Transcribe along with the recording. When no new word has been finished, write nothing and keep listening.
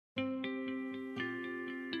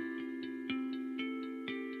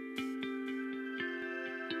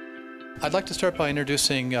I'd like to start by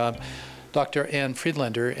introducing Dr. Anne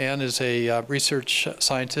Friedlander. Anne is a research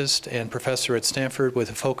scientist and professor at Stanford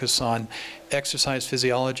with a focus on exercise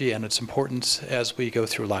physiology and its importance as we go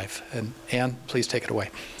through life. And Anne, please take it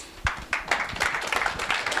away.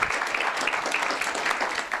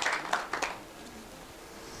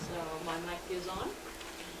 So my mic is on.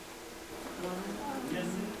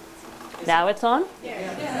 Now it's on?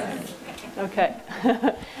 Yes. Okay.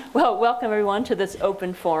 Well, welcome everyone to this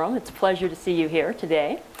open forum. It's a pleasure to see you here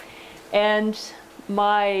today. And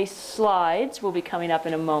my slides will be coming up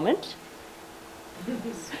in a moment.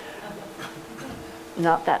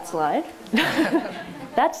 Not that slide.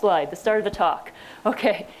 That slide, the start of the talk.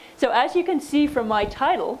 Okay, so as you can see from my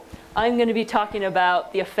title, I'm going to be talking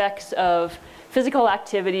about the effects of physical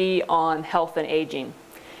activity on health and aging.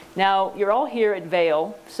 Now, you're all here at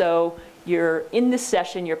Vail, so you're in this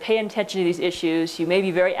session, you're paying attention to these issues, you may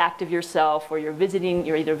be very active yourself, or you're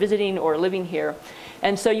either visiting or living here.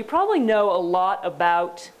 And so you probably know a lot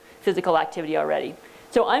about physical activity already.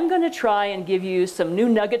 So I'm going to try and give you some new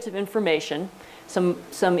nuggets of information, some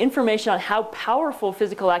information on how powerful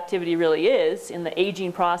physical activity really is in the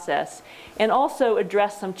aging process, and also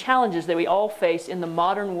address some challenges that we all face in the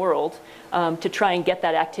modern world to try and get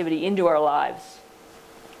that activity into our lives.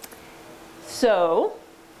 So,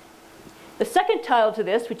 the second title to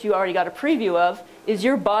this, which you already got a preview of, is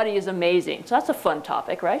Your Body is Amazing. So that's a fun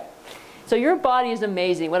topic, right? So your body is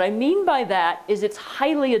amazing. What I mean by that is it's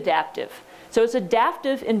highly adaptive. So it's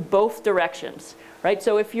adaptive in both directions, right?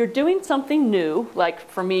 So if you're doing something new, like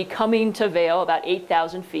for me coming to Vail about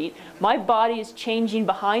 8,000 feet, my body is changing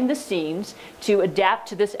behind the scenes to adapt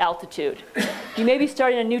to this altitude. You may be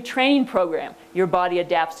starting a new training program. Your body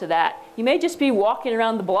adapts to that. You may just be walking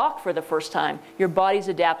around the block for the first time. Your body's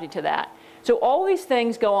adapting to that. So all these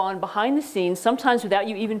things go on behind the scenes, sometimes without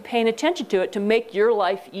you even paying attention to it, to make your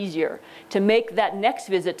life easier, to make that next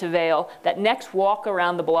visit to Vail, that next walk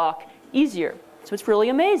around the block easier. So it's really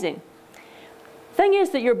amazing. Thing is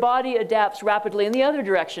that your body adapts rapidly in the other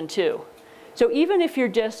direction too. So even if you're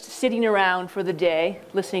just sitting around for the day,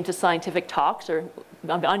 listening to scientific talks or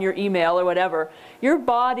on your email or whatever, your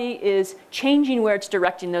body is changing where it's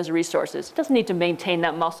directing those resources. It doesn't need to maintain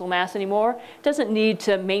that muscle mass anymore. It doesn't need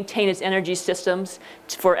to maintain its energy systems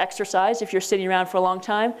for exercise if you're sitting around for a long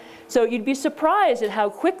time. So you'd be surprised at how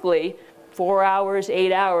quickly 4 hours,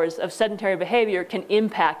 8 hours of sedentary behavior can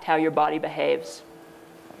impact how your body behaves.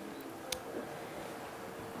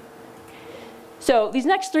 So these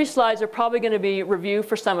next 3 slides are probably going to be review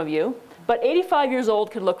for some of you, but 85 years old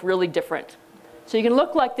can look really different. So you can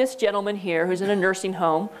look like this gentleman here who's in a nursing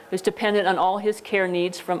home, who's dependent on all his care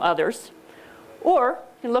needs from others. Or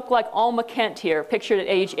you can look like Alma Kent here, pictured at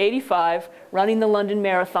age 85, running the London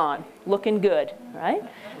Marathon, looking good, right?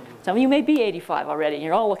 Some of you may be 85 already, and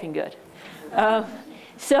you're all looking good.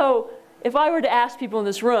 So if I were to ask people in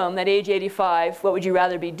this room at age 85, what would you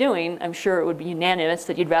rather be doing? I'm sure it would be unanimous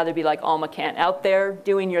that you'd rather be like Alma Kent, out there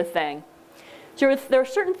doing your thing. So there are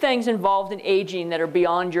certain things involved in aging that are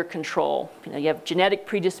beyond your control. You have genetic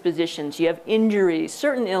predispositions, you have injuries,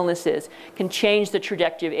 certain illnesses can change the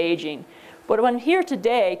trajectory of aging. What I'm here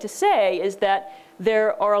today to say is that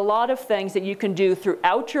there are a lot of things that you can do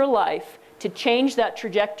throughout your life to change that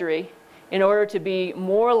trajectory in order to be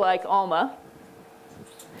more like Alma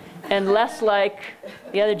and less like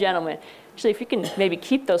the other gentleman. Actually, if you can maybe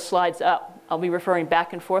keep those slides up, I'll be referring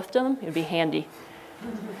back and forth to them. It would be handy.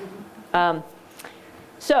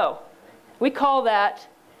 So we call that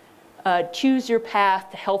choose your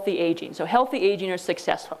path to healthy aging. So healthy aging or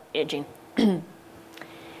successful aging.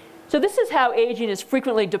 So this is how aging is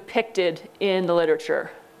frequently depicted in the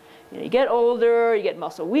literature. You get older, you get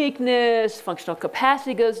muscle weakness, functional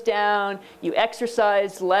capacity goes down, you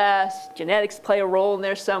exercise less, genetics play a role in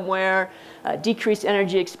there somewhere, decreased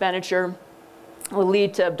energy expenditure will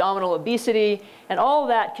lead to abdominal obesity, and all of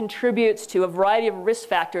that contributes to a variety of risk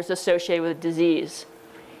factors associated with disease.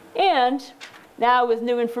 And now with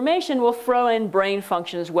new information, we'll throw in brain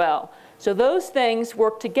function as well. So those things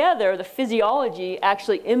work together. The physiology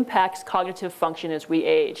actually impacts cognitive function as we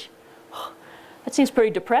age. That seems pretty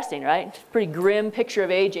depressing, right? It's a pretty grim picture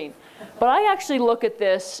of aging. But I actually look at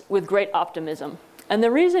this with great optimism. And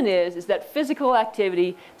the reason is that physical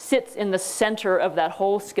activity sits in the center of that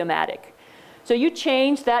whole schematic. So you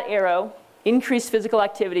change that arrow, increase physical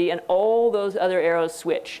activity, and all those other arrows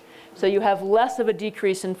switch. So you have less of a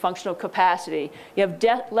decrease in functional capacity. You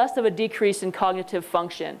have less of a decrease in cognitive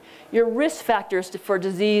function. Your risk factors for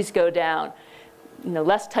disease go down.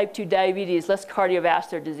 less type 2 diabetes, less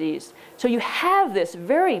cardiovascular disease. So you have this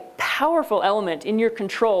very powerful element in your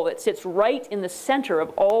control that sits right in the center of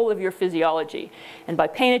all of your physiology. And by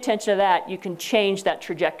paying attention to that, you can change that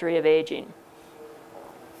trajectory of aging.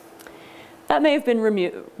 That may have been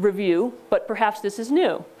review, but perhaps this is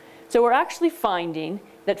new. So we're actually finding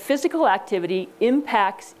that physical activity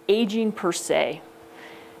impacts aging per se.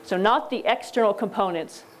 So not the external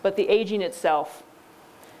components, but the aging itself.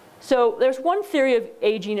 So there's one theory of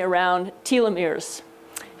aging around telomeres.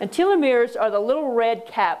 And telomeres are the little red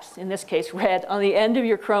caps, in this case red, on the end of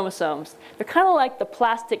your chromosomes. They're kind of like the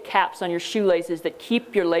plastic caps on your shoelaces that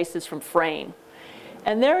keep your laces from fraying.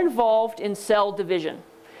 And they're involved in cell division.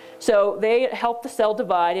 So they help the cell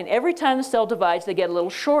divide, and every time the cell divides, they get a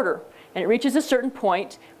little shorter. And it reaches a certain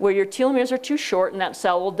point where your telomeres are too short and that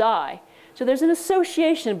cell will die. So there's an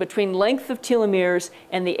association between length of telomeres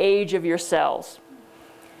and the age of your cells.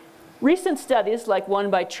 Recent studies, like one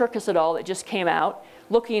by Cherkis et al. That just came out,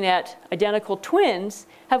 looking at identical twins,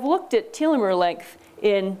 have looked at telomere length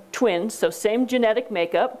in twins, so same genetic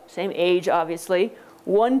makeup, same age obviously.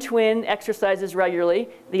 One twin exercises regularly,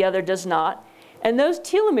 the other does not. And those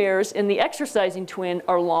telomeres in the exercising twin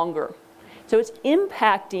are longer. So it's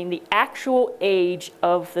impacting the actual age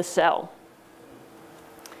of the cell.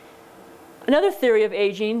 Another theory of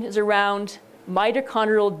aging is around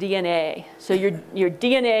mitochondrial DNA. So your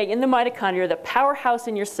DNA in the mitochondria, the powerhouse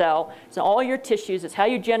in your cell, it's in all your tissues, it's how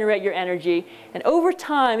you generate your energy, and over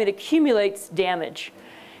time it accumulates damage.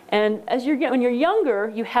 And when you're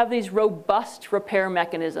younger, you have these robust repair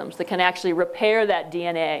mechanisms that can actually repair that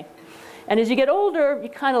DNA. And as you get older, you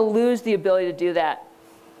kind of lose the ability to do that.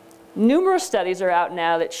 Numerous studies are out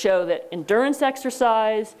now that show that endurance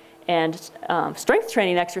exercise and strength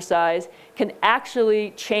training exercise can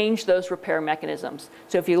actually change those repair mechanisms.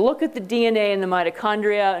 So if you look at the DNA in the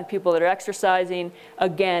mitochondria and people that are exercising,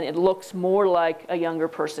 again, it looks more like a younger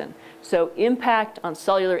person. So impact on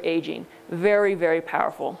cellular aging, very, very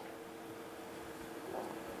powerful.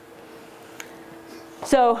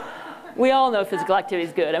 So we all know physical activity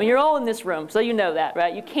is good. I mean, you're all in this room, so you know that,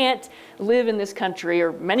 right? You can't live in this country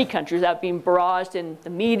or many countries without being barraged in the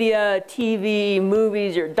media, TV,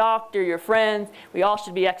 movies, your doctor, your friends. We all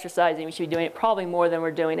should be exercising. We should be doing it probably more than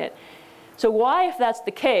we're doing it. So why, if that's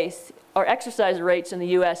the case, are exercise rates in the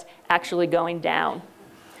US actually going down?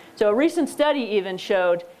 So a recent study even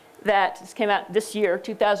showed that, this came out this year,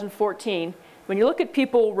 2014, when you look at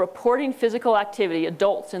people reporting physical activity,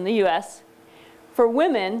 adults in the US, for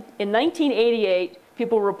women, in 1988,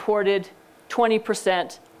 people reported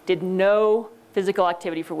 20% did no physical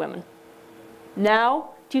activity for women. Now,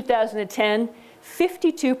 2010,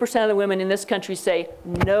 52% of the women in this country say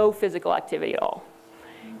no physical activity at all.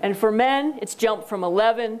 And for men, it's jumped from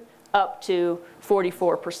 11 up to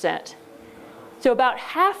 44%. So about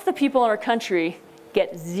half the people in our country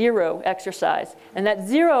get zero exercise. And that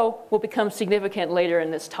zero will become significant later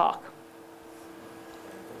in this talk.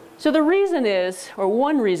 So the reason is, or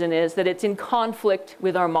one reason is, that it's in conflict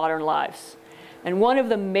with our modern lives. And one of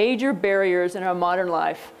the major barriers in our modern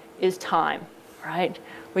life is time, right?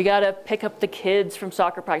 We got to pick up the kids from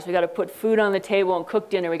soccer practice. We got to put food on the table and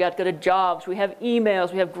cook dinner. We got to go to jobs. We have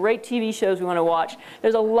emails. We have great TV shows we want to watch.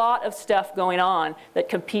 There's a lot of stuff going on that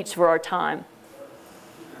competes for our time.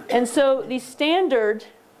 And so the standard,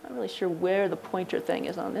 I'm not really sure where the pointer thing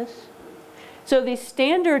is on this. So these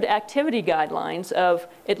standard activity guidelines of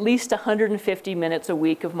at least 150 minutes a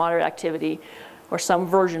week of moderate activity, or some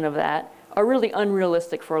version of that, are really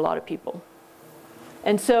unrealistic for a lot of people.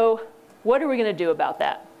 And so what are we going to do about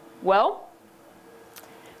that? Well,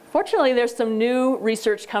 fortunately, there's some new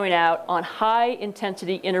research coming out on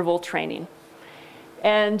high-intensity interval training.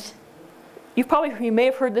 And you may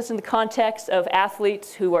have heard this in the context of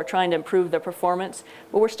athletes who are trying to improve their performance,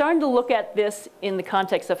 but we're starting to look at this in the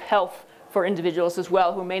context of health for individuals as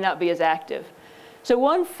well who may not be as active. So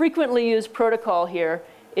one frequently used protocol here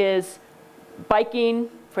is biking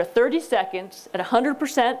for 30 seconds at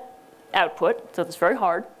 100% output, so that's very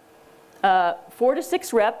hard, 4 to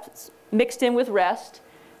 6 reps mixed in with rest,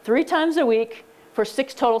 3 times a week for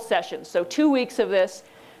 6 total sessions. So 2 weeks of this.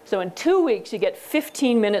 So in 2 weeks, you get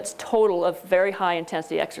 15 minutes total of very high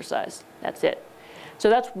intensity exercise. That's it. So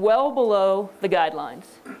that's well below the guidelines.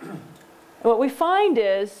 And what we find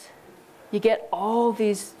is you get all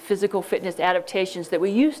these physical fitness adaptations that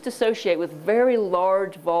we used to associate with very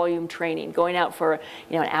large volume training, going out for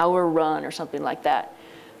an hour run or something like that.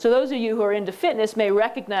 So those of you who are into fitness may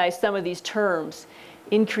recognize some of these terms.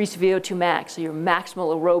 Increased VO2 max, so your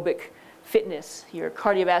maximal aerobic fitness, your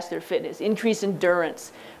cardiovascular fitness, increased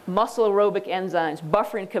endurance, muscle aerobic enzymes,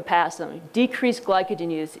 buffering capacity, decreased glycogen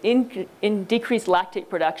use, decreased lactate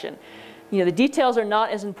production. You know, the details are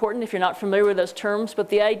not as important if you're not familiar with those terms, but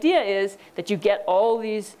the idea is that you get all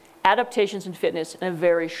these adaptations in fitness in a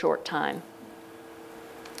very short time.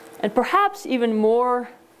 And perhaps even more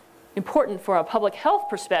important from a public health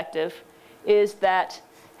perspective is that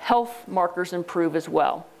health markers improve as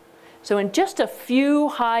well. So in just a few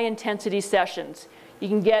high-intensity sessions, you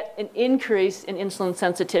can get an increase in insulin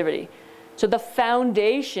sensitivity. So the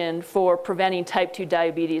foundation for preventing type 2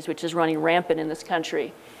 diabetes, which is running rampant in this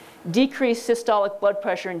country, decreased systolic blood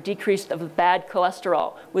pressure and decrease of bad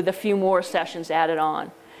cholesterol with a few more sessions added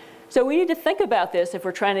on. So we need to think about this if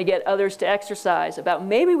we're trying to get others to exercise, about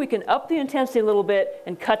maybe we can up the intensity a little bit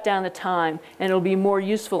and cut down the time, and it'll be more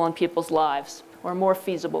useful in people's lives, or more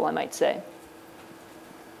feasible, I might say.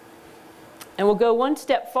 And we'll go one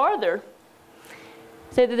step farther,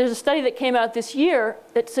 say that there's a study that came out this year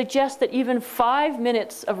that suggests that even 5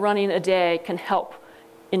 minutes of running a day can help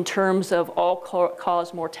in terms of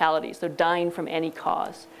all-cause mortality, so dying from any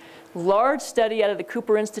cause. Large study out of the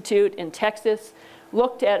Cooper Institute in Texas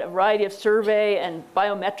looked at a variety of survey and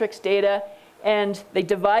biometrics data, and they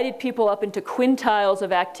divided people up into quintiles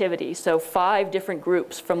of activity, so 5 different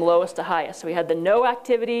groups from lowest to highest. So we had the no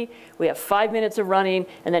activity, we have 5 minutes of running,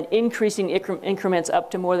 and then increasing increments up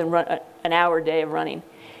to more than an hour a day of running.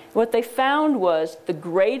 What they found was the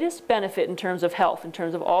greatest benefit in terms of health, in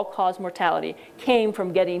terms of all-cause mortality, came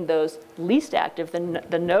from getting those least active,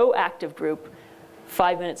 the no active group,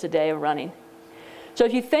 5 minutes a day of running. So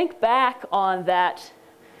if you think back on that,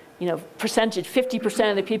 you know, percentage, 50%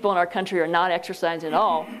 of the people in our country are not exercising at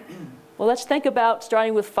all. Well, let's think about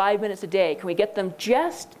starting with 5 minutes a day. Can we get them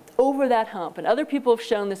just over that hump? And other people have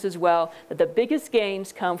shown this as well, that the biggest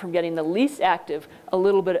gains come from getting the least active a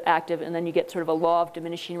little bit active, and then you get sort of a law of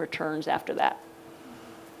diminishing returns after that.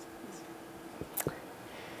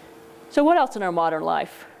 So what else in our modern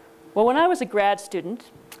life? Well, when I was a grad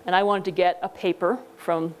student and I wanted to get a paper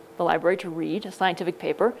from the library to read, a scientific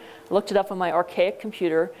paper, I looked it up on my archaic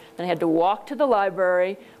computer, then I had to walk to the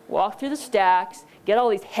library, walk through the stacks, get all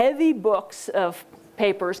these heavy books of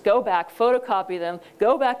papers, go back, photocopy them,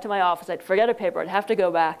 go back to my office. I'd forget a paper, I'd have to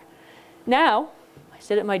go back. Now, I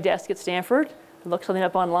sit at my desk at Stanford, I look something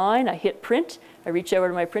up online, I hit print, I reach over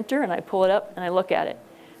to my printer and I pull it up and I look at it.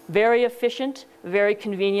 Very efficient, very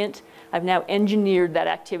convenient. I've now engineered that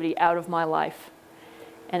activity out of my life.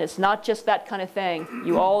 And it's not just that kind of thing.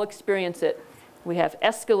 You all experience it. We have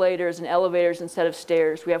escalators and elevators instead of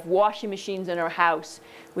stairs. We have washing machines in our house.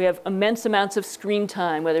 We have immense amounts of screen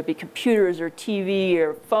time, whether it be computers or TV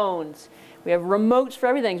or phones. We have remotes for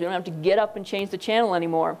everything, so we don't have to get up and change the channel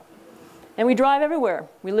anymore. And we drive everywhere.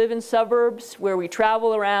 We live in suburbs where we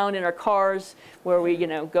travel around in our cars, where we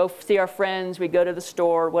go see our friends, we go to the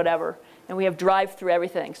store, whatever. And we have drive-through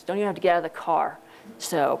everything, so don't even have to get out of the car.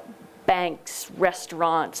 So banks,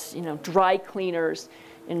 restaurants, dry cleaners.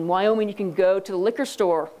 In Wyoming, you can go to the liquor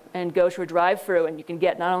store and go to a drive-through, and you can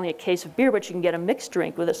get not only a case of beer, but you can get a mixed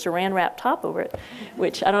drink with a saran wrap top over it,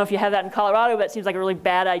 which I don't know if you have that in Colorado, but it seems like a really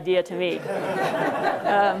bad idea to me.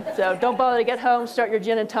 So don't bother to get home, start your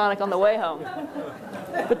gin and tonic on the way home.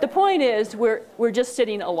 But the point is, we're just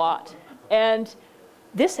sitting a lot. And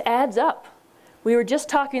this adds up. We were just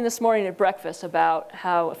talking this morning at breakfast about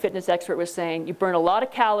how a fitness expert was saying you burn a lot of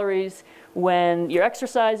calories when you're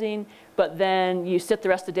exercising, but then you sit the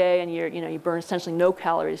rest of the day and you burn essentially no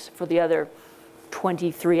calories for the other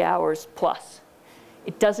 23 hours plus.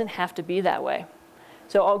 It doesn't have to be that way.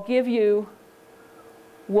 So I'll give you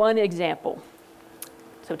one example.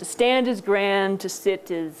 So to stand is grand, to sit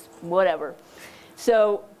is whatever.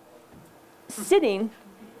 So sitting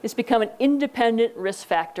has become an independent risk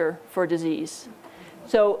factor for disease.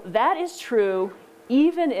 So that is true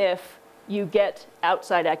even if you get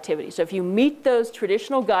outside activity. So if you meet those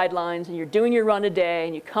traditional guidelines and you're doing your run a day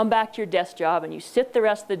and you come back to your desk job and you sit the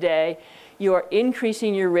rest of the day, you are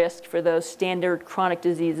increasing your risk for those standard chronic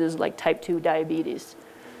diseases like type 2 diabetes.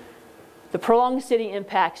 The prolonged sitting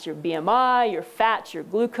impacts your BMI, your fats, your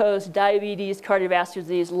glucose, diabetes, cardiovascular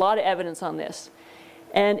disease, a lot of evidence on this.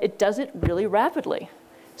 And it does it really rapidly.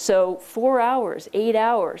 So 4 hours, 8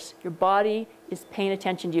 hours, your body is paying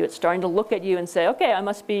attention to you. It's starting to look at you and say, okay,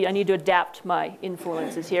 I need to adapt my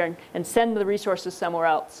influences here and send the resources somewhere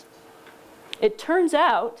else. It turns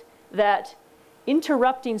out that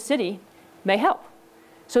interrupting sitting may help.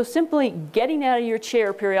 So simply getting out of your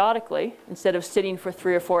chair periodically, instead of sitting for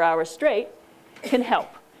 3 or 4 hours straight, can help.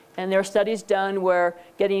 And there are studies done where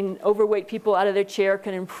getting overweight people out of their chair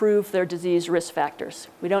can improve their disease risk factors.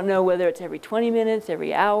 We don't know whether it's every 20 minutes,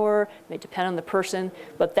 every hour, it may depend on the person,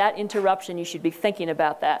 but that interruption, you should be thinking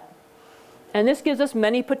about that. And this gives us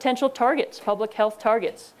many potential targets, public health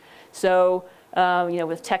targets. So,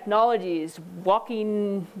 with technologies,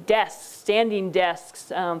 walking desks, standing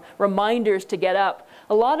desks, reminders to get up,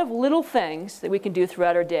 a lot of little things that we can do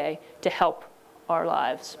throughout our day to help our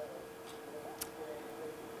lives.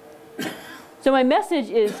 So my message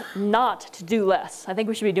is not to do less. I think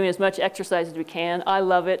we should be doing as much exercise as we can. I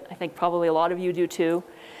love it. I think probably a lot of you do too.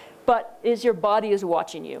 But your body is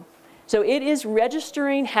watching you. So it is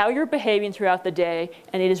registering how you're behaving throughout the day,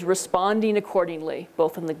 and it is responding accordingly,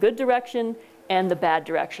 both in the good direction and the bad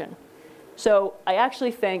direction. So I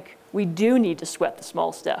actually think we do need to sweat the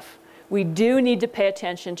small stuff. We do need to pay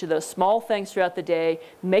attention to those small things throughout the day,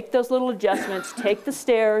 make those little adjustments, take the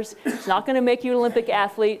stairs. It's not going to make you an Olympic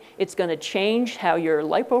athlete. It's going to change how your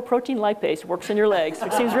lipoprotein lipase works in your legs,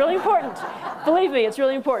 which seems really important. Believe me, it's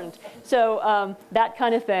really important. So that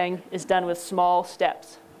kind of thing is done with small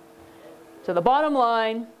steps. So the bottom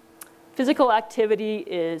line, physical activity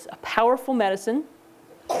is a powerful medicine.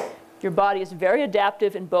 Your body is very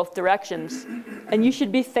adaptive in both directions, and you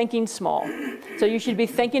should be thinking small. So you should be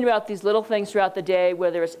thinking about these little things throughout the day,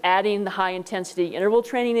 whether it's adding the high-intensity interval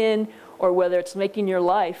training in, or whether it's making your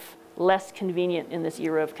life less convenient in this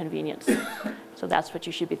era of convenience. So that's what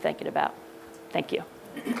you should be thinking about. Thank you.